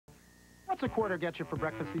What's a quarter get you for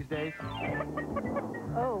breakfast these days?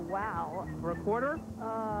 Oh, wow. For a quarter?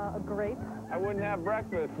 A grape. I wouldn't have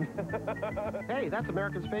breakfast. Hey, that's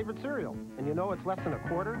America's favorite cereal. And you know it's less than a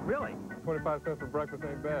quarter? Really? 25 cents for breakfast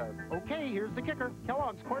ain't bad. Okay, here's the kicker.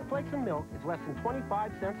 Kellogg's Corn Flakes and Milk is less than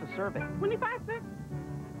 25 cents a serving. 25 cents?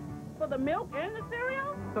 For the milk and the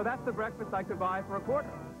cereal? So that's the breakfast I could buy for a quarter.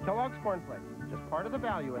 Kellogg's Corn Flakes, just part of the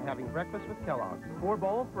value in having breakfast with Kellogg's. 4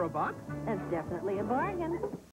 bowls for $1? That's definitely a bargain.